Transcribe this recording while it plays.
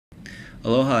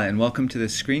Aloha and welcome to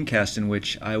this screencast in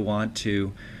which I want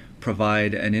to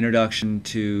provide an introduction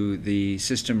to the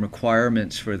system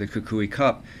requirements for the Kukui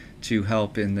Cup to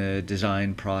help in the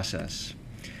design process.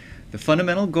 The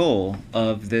fundamental goal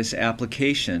of this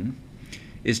application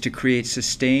is to create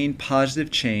sustained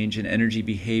positive change in energy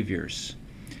behaviors,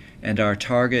 and our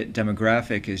target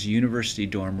demographic is university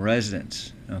dorm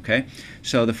residents. Okay,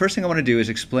 so the first thing I want to do is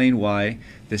explain why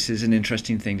this is an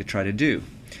interesting thing to try to do.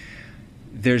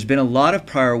 There's been a lot of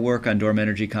prior work on dorm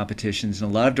energy competitions, and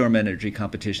a lot of dorm energy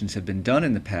competitions have been done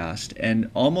in the past,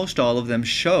 and almost all of them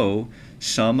show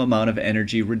some amount of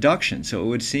energy reduction. So it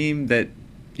would seem that,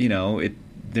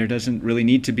 there doesn't really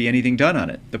need to be anything done on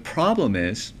it. The problem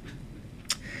is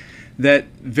that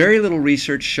very little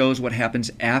research shows what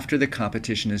happens after the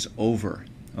competition is over.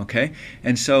 Okay?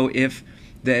 And so if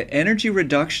the energy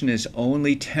reduction is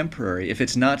only temporary, if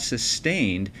it's not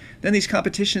sustained, then these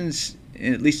competitions,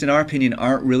 at least in our opinion,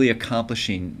 aren't really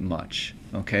accomplishing much.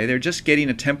 Okay, they're just getting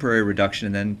a temporary reduction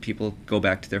and then people go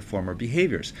back to their former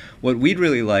behaviors. What we'd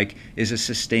really like is a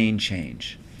sustained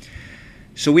change.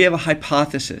 So we have a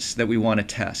hypothesis that we want to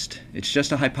test. It's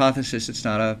just a hypothesis, it's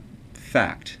not a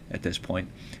fact at this point.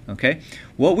 Okay,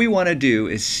 what we want to do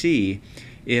is see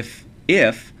if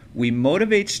we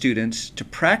motivate students to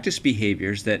practice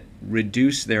behaviors that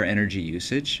reduce their energy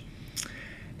usage,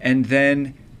 and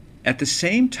then at the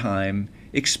same time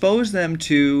expose them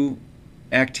to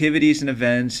activities and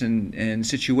events and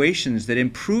situations that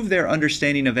improve their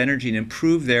understanding of energy and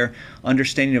improve their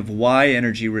understanding of why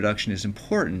energy reduction is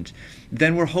important,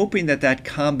 then we're hoping that that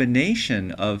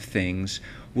combination of things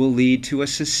will lead to a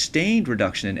sustained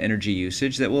reduction in energy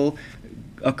usage that will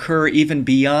occur even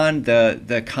beyond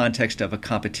the context of a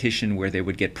competition where they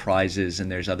would get prizes and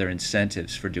there's other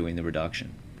incentives for doing the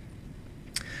reduction.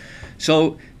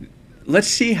 So let's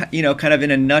see, kind of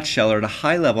in a nutshell or at a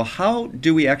high level, how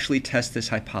do we actually test this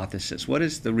hypothesis? What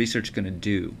is the research going to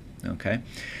do? Okay,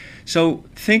 so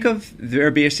think of there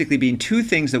basically being two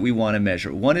things that we want to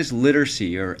measure. One is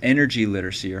literacy or energy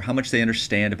literacy, or how much they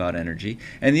understand about energy,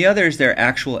 and the other is their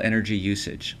actual energy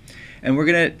usage. And we're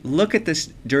going to look at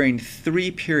this during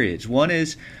three periods. One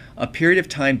is a period of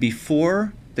time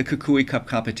before the Kukui Cup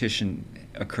competition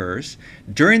occurs,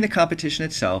 during the competition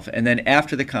itself, and then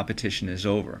after the competition is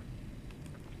over.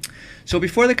 So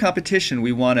before the competition,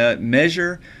 we want to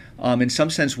measure, in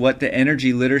some sense, what the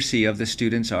energy literacy of the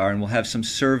students are, and we'll have some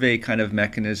survey kind of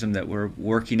mechanism that we're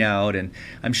working out. And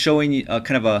I'm showing you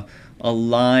kind of a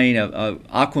line, a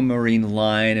aquamarine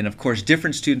line, and of course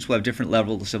different students will have different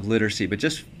levels of literacy, but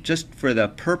just for the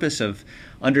purpose of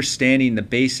understanding the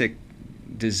basic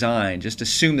design, just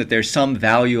assume that there's some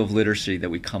value of literacy that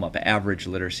we come up, average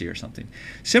literacy or something.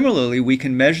 Similarly, we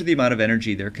can measure the amount of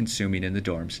energy they're consuming in the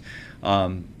dorms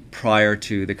prior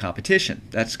to the competition.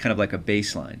 That's kind of like a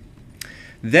baseline.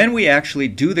 Then we actually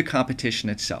do the competition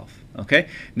itself. Okay?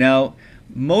 Now,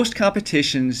 most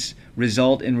competitions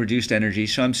result in reduced energy,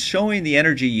 so I'm showing the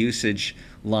energy usage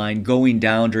line going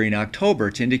down during October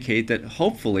to indicate that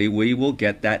hopefully we will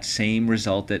get that same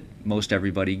result that most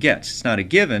everybody gets. It's not a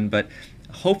given, but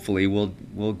hopefully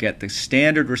we'll get the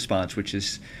standard response, which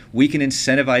is we can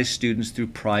incentivize students through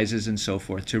prizes and so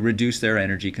forth to reduce their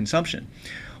energy consumption.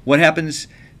 What happens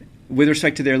with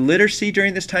respect to their literacy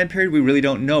during this time period, we really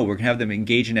don't know. We're going to have them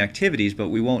engage in activities, but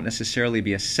we won't necessarily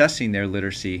be assessing their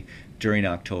literacy during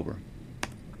October.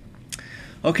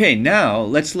 Okay, now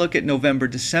let's look at November,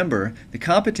 December. The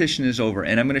competition is over,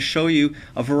 and I'm going to show you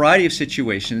a variety of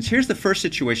situations. Here's the first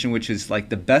situation, which is like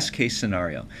the best case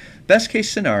scenario. Best case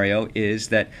scenario is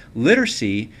that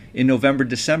literacy in November,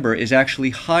 December is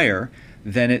actually higher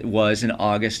than it was in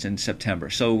August and September.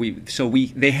 So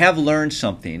they have learned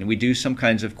something. We do some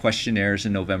kinds of questionnaires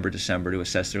in November, December to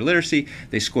assess their literacy.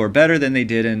 They score better than they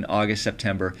did in August,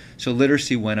 September. So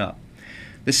literacy went up.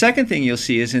 The second thing you'll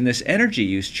see is in this energy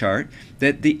use chart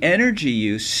that the energy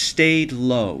use stayed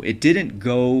low. It didn't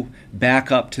go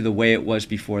back up to the way it was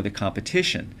before the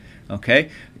competition. Okay,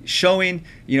 showing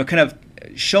that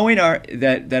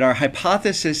our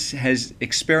hypothesis has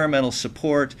experimental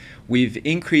support. We've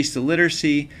increased the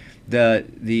literacy.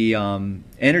 The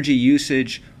energy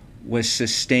usage was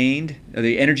sustained.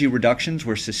 The energy reductions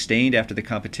were sustained after the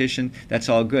competition. That's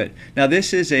all good. Now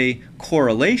this is a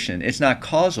correlation. It's not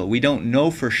causal. We don't know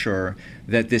for sure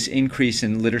that this increase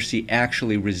in literacy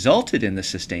actually resulted in the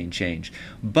sustained change,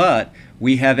 but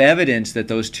we have evidence that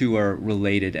those two are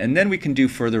related, and then we can do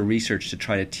further research to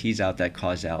try to tease out that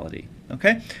causality.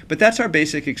 Okay? But that's our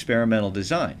basic experimental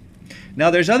design.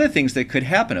 Now there's other things that could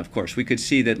happen, of course. We could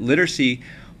see that literacy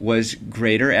was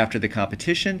greater after the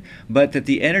competition, but that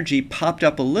the energy popped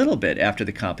up a little bit after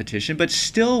the competition, but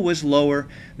still was lower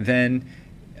than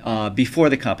before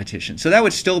the competition. So that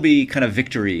would still be kind of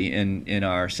victory in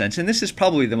our sense, and this is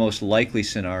probably the most likely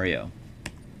scenario.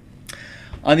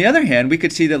 On the other hand, we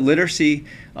could see that literacy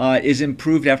is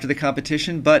improved after the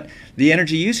competition, but the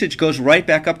energy usage goes right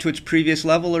back up to its previous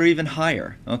level or even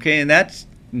higher. Okay, and that's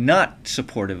not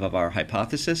supportive of our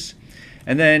hypothesis.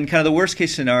 And then kind of the worst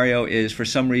case scenario is for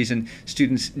some reason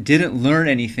students didn't learn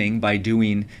anything by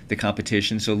doing the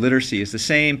competition, so literacy is the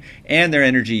same and their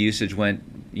energy usage went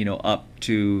up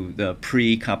to the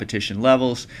pre-competition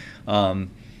levels.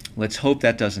 Let's hope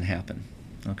that doesn't happen.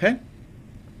 Okay?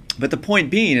 But the point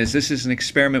being is this is an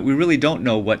experiment. We really don't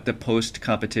know what the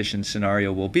post-competition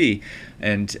scenario will be,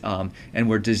 and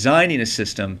we're designing a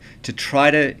system to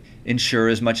try to ensure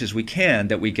as much as we can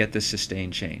that we get this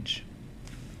sustained change.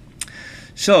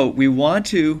 So we want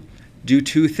to do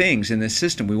two things in this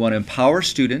system. We want to empower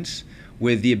students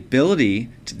with the ability,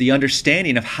 the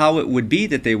understanding of how it would be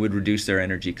that they would reduce their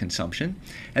energy consumption.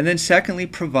 And then secondly,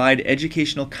 provide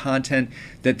educational content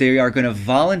that they are going to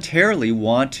voluntarily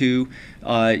want to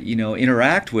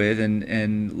interact with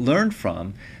and learn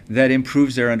from that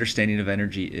improves their understanding of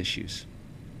energy issues.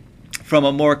 From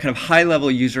a more kind of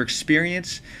high-level user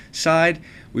experience side,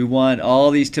 we want all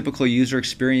these typical user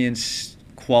experience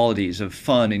qualities of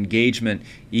fun, engagement,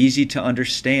 easy to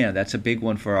understand. That's a big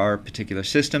one for our particular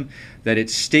system, that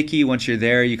it's sticky. Once you're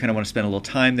there, you kind of want to spend a little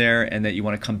time there, and that you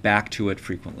want to come back to it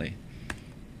frequently.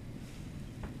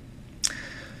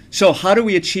 So how do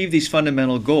we achieve these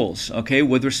fundamental goals? Okay,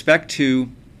 with respect to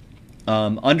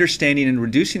understanding and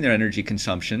reducing their energy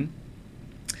consumption,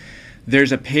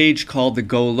 there's a page called the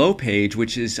Go Low page,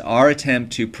 which is our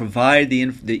attempt to provide the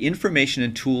information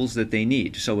and tools that they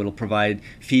need. So it'll provide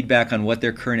feedback on what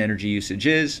their current energy usage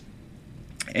is,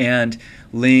 and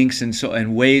links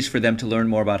and ways for them to learn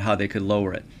more about how they could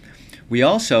lower it. We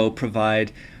also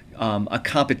provide a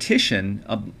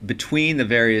competition between the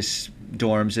various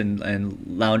dorms and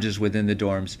lounges within the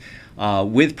dorms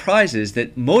with prizes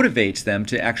that motivates them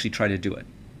to actually try to do it.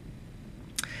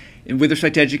 And with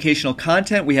respect to educational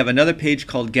content, we have another page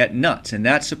called Get Nuts, and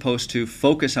that's supposed to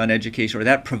focus on education, or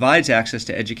that provides access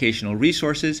to educational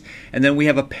resources. And then we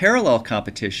have a parallel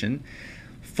competition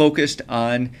focused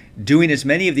on doing as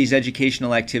many of these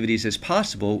educational activities as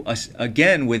possible,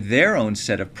 again with their own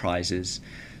set of prizes,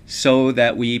 so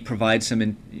that we provide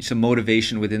some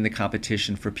motivation within the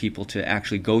competition for people to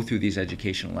actually go through these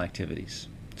educational activities.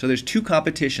 So there's two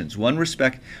competitions, one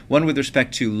with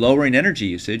respect to lowering energy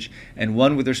usage and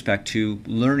one with respect to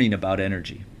learning about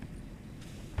energy.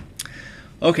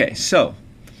 Okay, so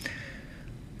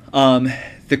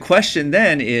the question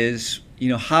then is,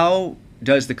 how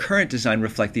does the current design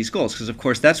reflect these goals? Because of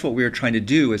course that's what we were trying to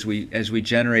do as we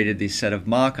generated these set of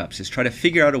mock-ups, is try to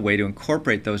figure out a way to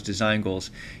incorporate those design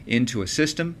goals into a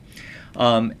system.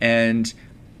 And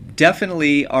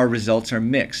definitely our results are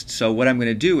mixed. So what I'm going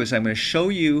to do is I'm going to show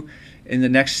you in the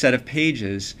next set of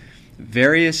pages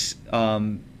various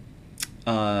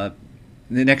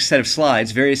the next set of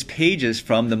slides, various pages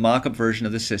from the mock-up version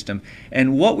of the system,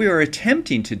 and what we were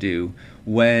attempting to do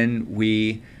when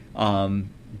we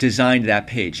designed that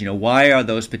page. Why are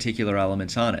those particular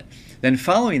elements on it? Then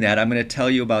following that, I'm going to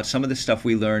tell you about some of the stuff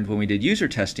we learned when we did user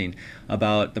testing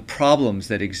about the problems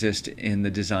that exist in the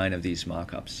design of these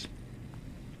mock-ups.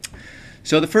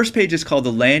 So the first page is called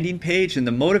the landing page, and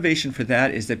the motivation for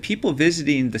that is that people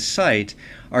visiting the site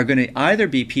are going to either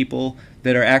be people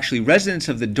that are actually residents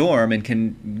of the dorm and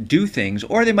can do things,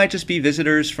 or they might just be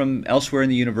visitors from elsewhere in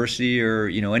the university or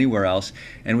anywhere else.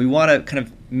 And we want to kind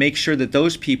of make sure that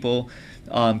those people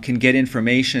can get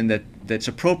information that's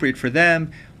appropriate for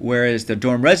them, whereas the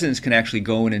dorm residents can actually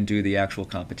go in and do the actual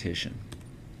competition.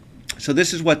 So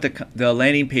this is what the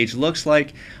landing page looks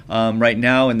like right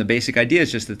now, and the basic idea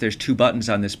is just that there's two buttons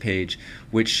on this page,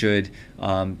 which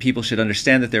people should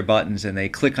understand that they're buttons, and they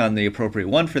click on the appropriate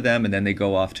one for them, and then they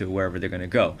go off to wherever they're going to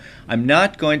go. I'm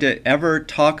not going to ever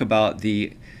talk about what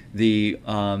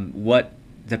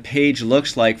the page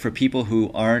looks like for people who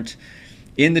aren't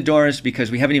in the dorms, because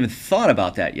we haven't even thought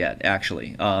about that yet,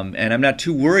 actually. And I'm not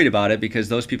too worried about it because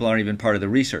those people aren't even part of the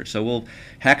research. So we'll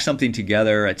hack something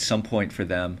together at some point for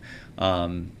them. But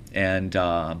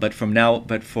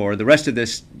for the rest of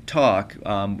this talk,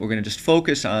 we're going to just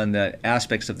focus on the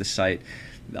aspects of the site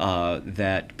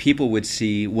that people would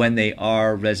see when they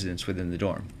are residents within the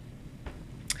dorm.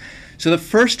 So the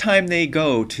first time they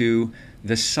go to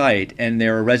the site and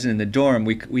they're a resident in the dorm,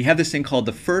 we have this thing called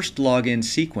the first login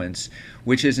sequence,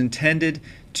 which is intended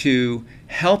to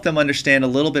help them understand a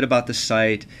little bit about the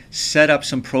site, set up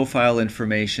some profile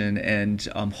information, and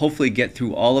hopefully get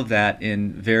through all of that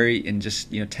in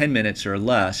just 10 minutes or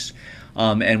less.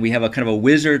 And we have a kind of a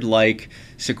wizard-like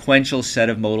sequential set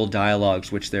of modal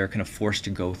dialogues which they're kind of forced to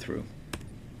go through.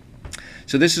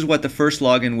 So this is what the first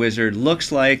login wizard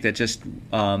looks like. That just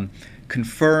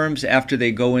confirms after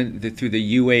they go in through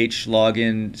the UH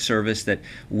login service that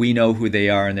we know who they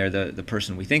are and they're the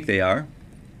person we think they are.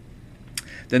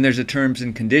 Then there's a terms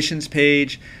and conditions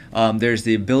page. There's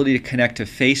the ability to connect to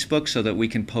Facebook so that we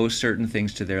can post certain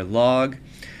things to their log.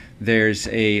 There's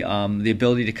the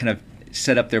ability to kind of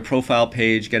set up their profile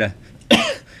page,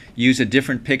 use a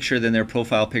different picture than their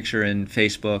profile picture in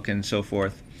Facebook and so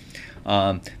forth.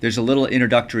 There's a little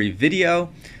introductory video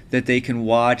that they can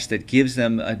watch that gives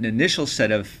them an initial set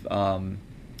of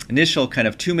initial kind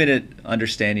of 2-minute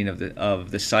understanding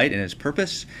of the site and its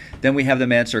purpose. Then we have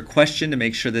them answer a question to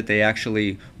make sure that they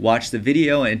actually watch the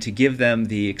video and to give them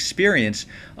the experience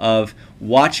of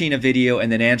watching a video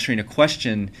and then answering a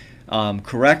question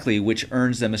correctly, which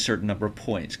earns them a certain number of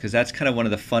points, because that's kind of one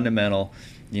of the fundamental,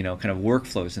 kind of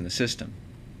workflows in the system.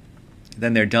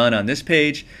 Then they're done on this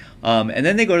page, and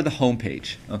then they go to the home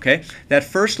page. Okay, that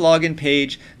first login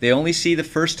page, they only see the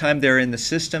first time they're in the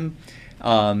system,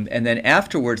 and then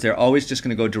afterwards they're always just going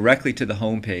to go directly to the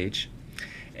home page.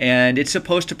 And it's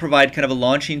supposed to provide kind of a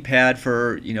launching pad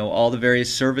for all the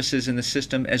various services in the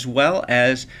system, as well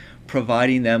as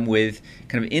providing them with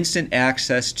kind of instant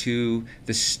access to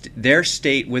their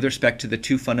state with respect to the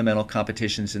two fundamental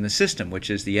competitions in the system, which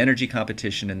is the energy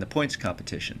competition and the points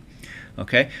competition.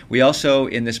 Okay. We also,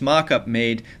 in this mock-up,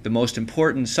 made the most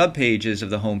important subpages of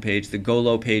the home page, the Go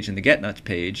Low page and the Get Nuts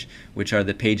page, which are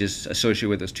the pages associated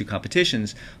with those two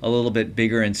competitions, a little bit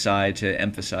bigger inside to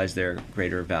emphasize their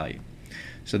greater value.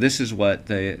 So this is what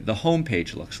the home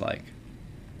page looks like.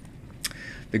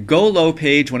 The Go Low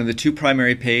page, one of the two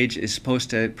primary pages, is supposed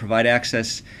to provide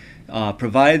access,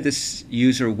 provide this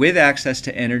user with access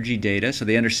to energy data, so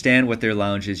they understand what their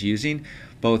lounge is using,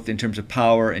 both in terms of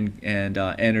power and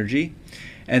energy.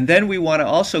 And then we want to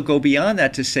also go beyond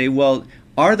that to say, well,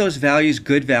 are those values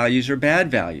good values or bad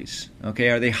values? Okay,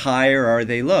 are they high or are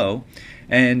they low?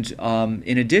 And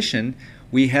in addition,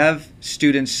 we have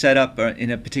students set up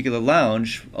in a particular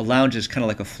lounge. A lounge is kind of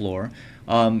like a floor.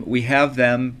 We have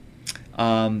them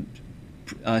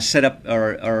set up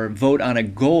or vote on a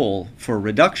goal for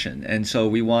reduction, and so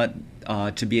we want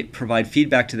to provide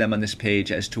feedback to them on this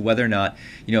page as to whether or not,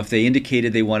 if they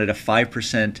indicated they wanted a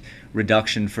 5%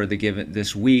 reduction for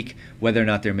this week, whether or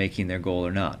not they're making their goal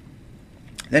or not.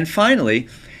 Then finally,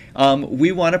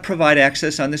 we want to provide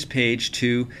access on this page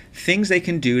to things they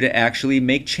can do to actually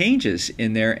make changes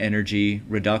in their energy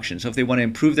reduction. So if they want to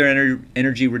improve their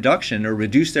energy reduction or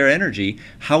reduce their energy,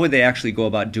 how would they actually go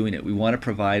about doing it? We want to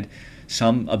provide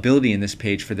some ability in this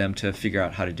page for them to figure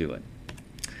out how to do it.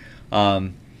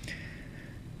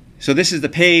 So this is the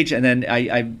page, and then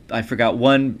I forgot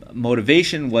one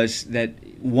motivation was that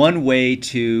one way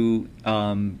to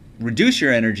reduce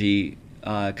your energy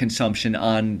consumption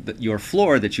on your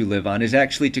floor that you live on is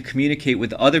actually to communicate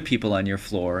with other people on your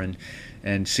floor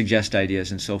and suggest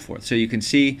ideas and so forth. So you can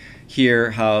see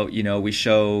here how we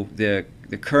show the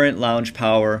current lounge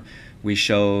power, we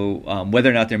show whether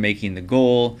or not they're making the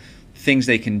goal, things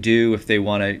they can do if they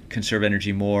want to conserve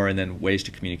energy more, and then ways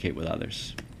to communicate with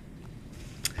others.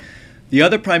 The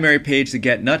other primary page, the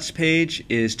Get Nuts page,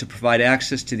 is to provide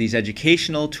access to these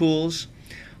educational tools.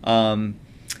 And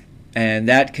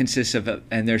that consists of,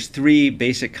 and there's 3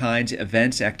 basic kinds: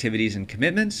 events, activities, and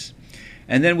commitments.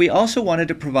 And then we also wanted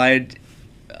to provide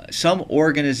some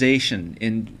organization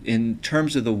in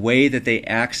terms of the way that they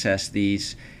access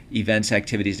these events,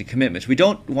 activities, and commitments. We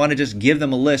don't want to just give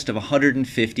them a list of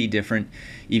 150 different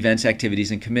events,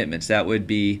 activities, and commitments. That would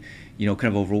be kind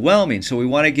of overwhelming. So we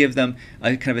want to give them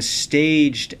a kind of a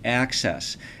staged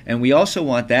access. And we also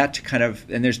want that to kind of,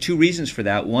 and there's 2 reasons for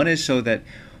that. One is so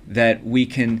that we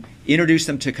can introduce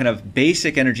them to kind of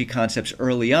basic energy concepts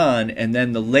early on, and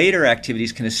then the later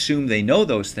activities can assume they know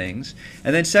those things.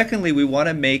 And then secondly, we want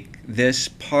to make this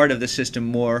part of the system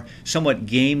more somewhat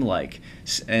game-like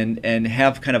and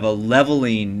have kind of a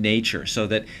leveling nature, so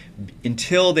that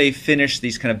until they finish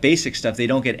these kind of basic stuff, they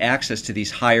don't get access to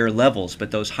these higher levels,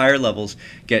 but those higher levels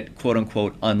get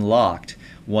quote-unquote unlocked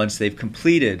once they've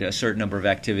completed a certain number of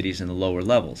activities in the lower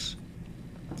levels.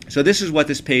 So this is what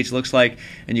this page looks like,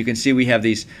 and you can see we have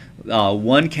these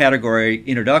one category,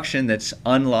 introduction, that's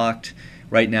unlocked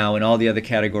right now, and all the other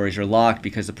categories are locked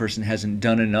because the person hasn't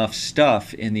done enough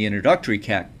stuff in the introductory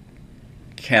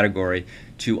category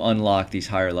to unlock these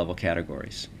higher level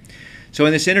categories. So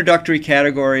in this introductory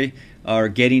category, or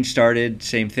getting started,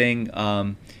 same thing,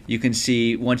 you can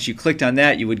see once you clicked on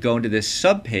that, you would go into this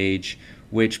sub-page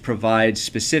which provides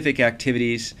specific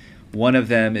activities. One of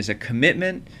them is a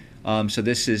commitment. So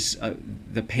this is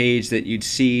the page that you'd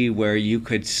see where you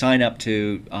could sign up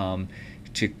to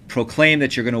proclaim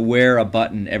that you're going to wear a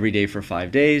button every day for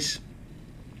 5 days.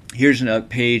 Here's a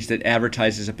page that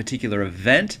advertises a particular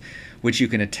event which you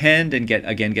can attend and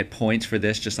get points for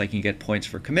this, just like you get points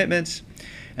for commitments.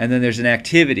 And then there's an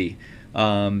activity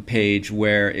page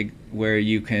where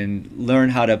you can learn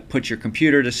how to put your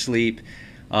computer to sleep,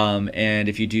 and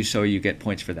if you do so, you get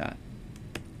points for that.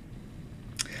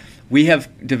 We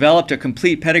have developed a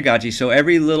complete pedagogy, so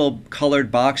every little colored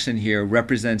box in here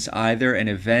represents either an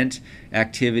event,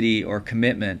 activity, or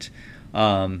commitment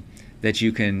that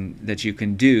you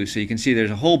can do. So you can see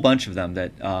there's a whole bunch of them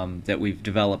that we've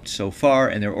developed so far,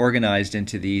 and they're organized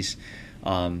into these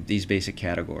basic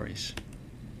categories.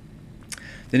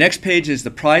 The next page is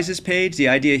the prizes page. The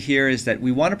idea here is that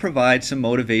we want to provide some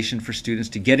motivation for students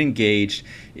to get engaged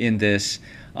in this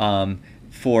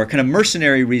for kind of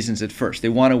mercenary reasons at first. They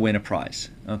want to win a prize,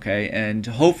 okay? And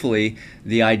hopefully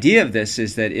the idea of this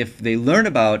is that if they learn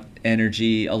about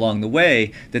energy along the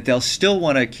way, that they'll still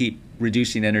want to keep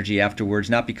reducing energy afterwards,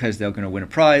 not because they're going to win a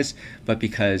prize, but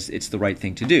because it's the right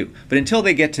thing to do. But until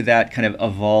they get to that kind of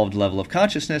evolved level of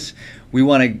consciousness, we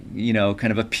want to,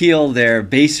 kind of appeal their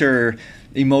baser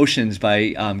emotions by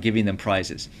giving them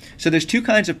prizes. So there's two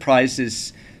kinds of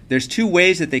prizes. There's two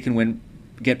ways that they can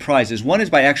get prizes. One is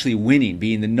by actually winning,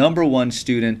 being the #1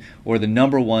 student or the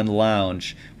 #1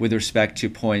 lounge with respect to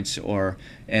points or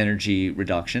energy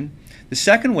reduction. The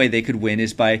second way they could win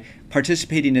is by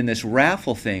participating in this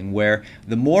raffle thing, where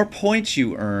the more points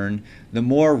you earn, the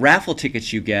more raffle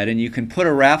tickets you get, and you can put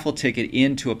a raffle ticket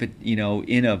into a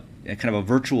kind of a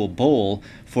virtual bowl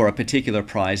for a particular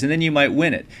prize, and then you might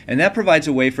win it. And that provides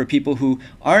a way for people who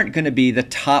aren't going to be the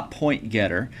top point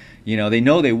getter. They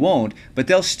know they won't, but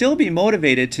they'll still be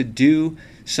motivated to do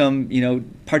some,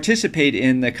 participate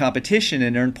in the competition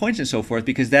and earn points and so forth,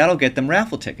 because that'll get them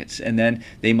raffle tickets, and then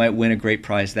they might win a great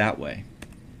prize that way.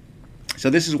 So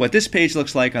this is what this page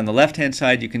looks like. On the left-hand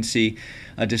side, you can see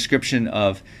a description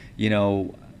of,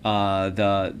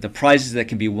 the prizes that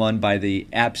can be won by the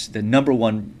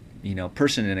 #1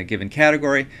 person in a given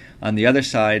category. On the other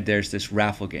side, there's this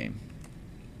raffle game.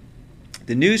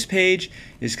 The news page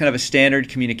is kind of a standard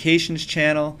communications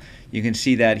channel. You can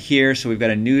see that here. So we've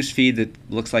got a news feed that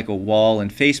looks like a wall in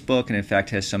Facebook, and in fact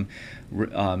has some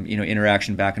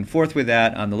interaction back and forth with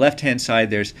that. On the left-hand side,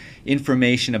 there's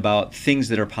information about things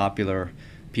that are popular,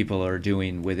 people are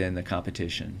doing within the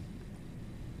competition.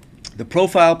 The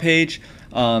profile page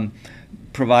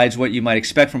provides what you might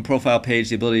expect from profile page,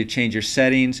 the ability to change your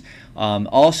settings.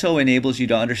 Also enables you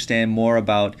to understand more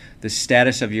about the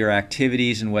status of your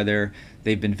activities and whether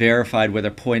they've been verified,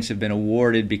 whether points have been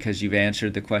awarded because you've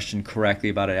answered the question correctly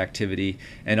about an activity.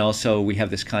 And also we have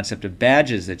this concept of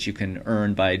badges that you can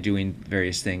earn by doing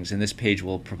various things, and this page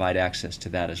will provide access to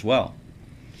that as well.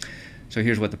 So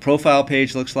here's what the profile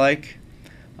page looks like.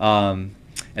 And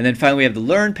then finally we have the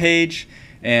learn page,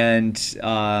 and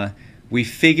we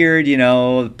figured,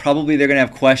 probably they're going to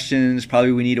have questions.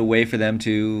 Probably we need a way for them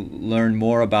to learn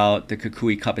more about the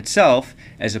Kukui Cup itself,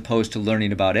 as opposed to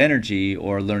learning about energy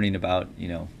or learning about,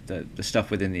 the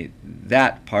stuff within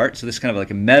that part. So this is kind of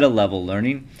like a meta-level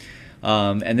learning.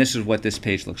 And this is what this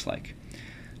page looks like.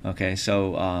 Okay,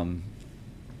 so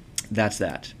that's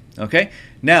that. Okay,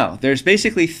 now there's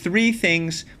basically 3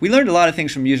 things. We learned a lot of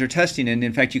things from user testing, and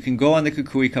in fact you can go on the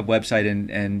Kukui Cup website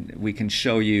and we can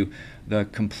show you the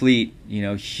complete,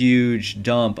 huge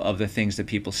dump of the things that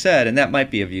people said, and that might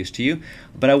be of use to you.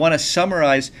 But I want to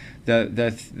summarize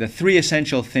the 3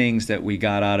 essential things that we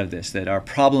got out of this that are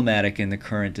problematic in the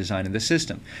current design of the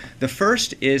system. The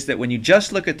first is that when you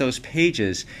just look at those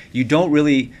pages, you don't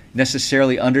really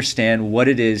necessarily understand what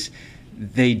it is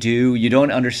they do. You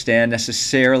don't understand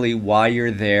necessarily why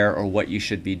you're there or what you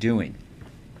should be doing.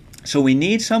 So we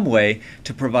need some way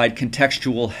to provide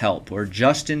contextual help or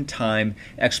just-in-time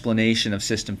explanation of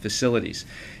system facilities.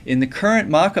 In the current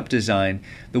mock-up design,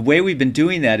 the way we've been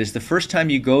doing that is the first time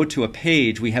you go to a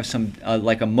page, we have some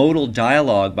like a modal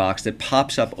dialog box that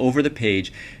pops up over the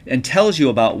page and tells you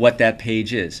about what that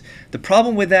page is. The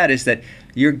problem with that is that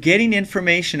you're getting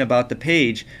information about the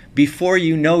page before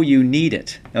you know you need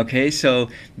it. Okay, so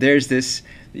there's this,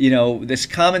 this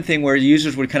common thing where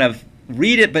users would kind of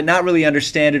read it but not really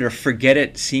understand it or forget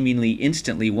it seemingly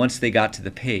instantly once they got to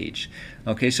the page.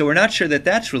 Okay, so we're not sure that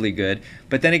that's really good.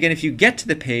 But then again, if you get to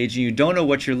the page and you don't know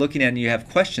what you're looking at and you have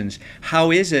questions,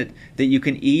 how is it that you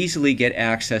can easily get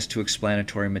access to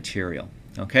explanatory material?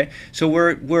 Okay, so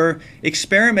we're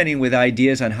experimenting with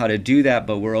ideas on how to do that,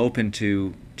 but we're open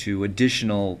to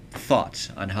additional thoughts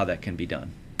on how that can be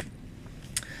done.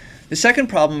 The second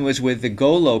problem was with the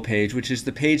Go Low page, which is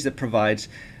the page that provides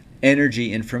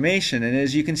energy information. And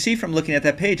as you can see from looking at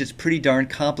that page, it's pretty darn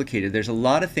complicated. There's a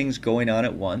lot of things going on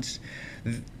at once.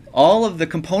 All of the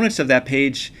components of that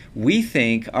page, we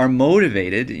think, are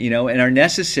motivated, and are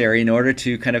necessary in order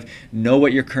to kind of know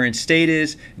what your current state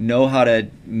is, know how to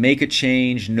make a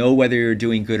change, know whether you're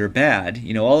doing good or bad.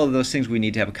 All of those things we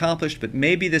need to have accomplished, but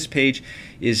maybe this page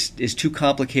is too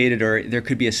complicated, or there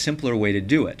could be a simpler way to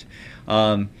do it.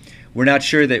 We're not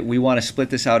sure that we want to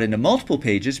split this out into multiple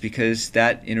pages, because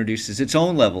that introduces its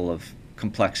own level of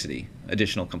complexity,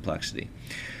 additional complexity.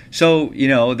 So,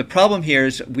 the problem here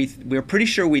is we're pretty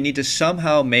sure we need to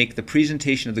somehow make the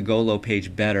presentation of the Go Low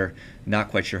page better. Not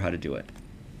quite sure how to do it.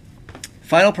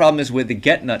 Final problem is with the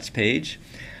Get Nuts page.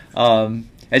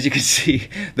 As you can see,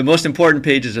 the most important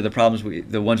pages are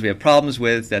the ones we have problems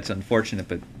with. That's unfortunate,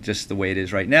 but just the way it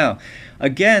is right now.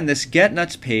 Again, this Get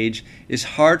Nuts page is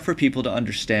hard for people to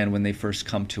understand when they first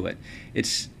come to it.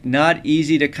 It's not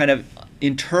easy to kind of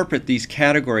interpret these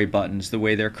category buttons the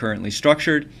way they're currently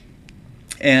structured.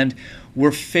 And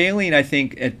we're failing, I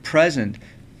think, at present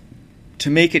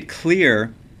to make it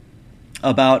clear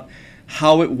about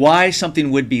why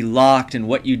something would be locked and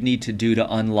what you'd need to do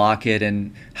to unlock it,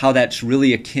 and how that's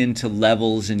really akin to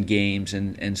levels in games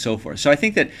and so forth. So I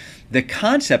think that the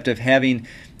concept of having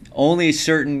only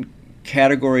certain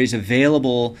categories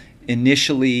available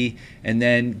initially and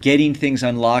then getting things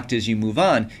unlocked as you move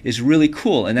on is really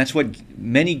cool. And that's what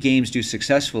many games do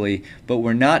successfully, but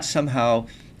we're not somehow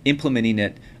implementing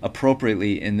it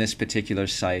appropriately in this particular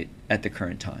site at the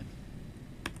current time.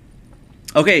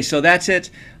 Okay, so that's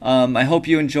it. I hope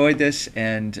you enjoyed this,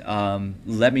 and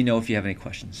let me know if you have any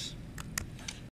questions.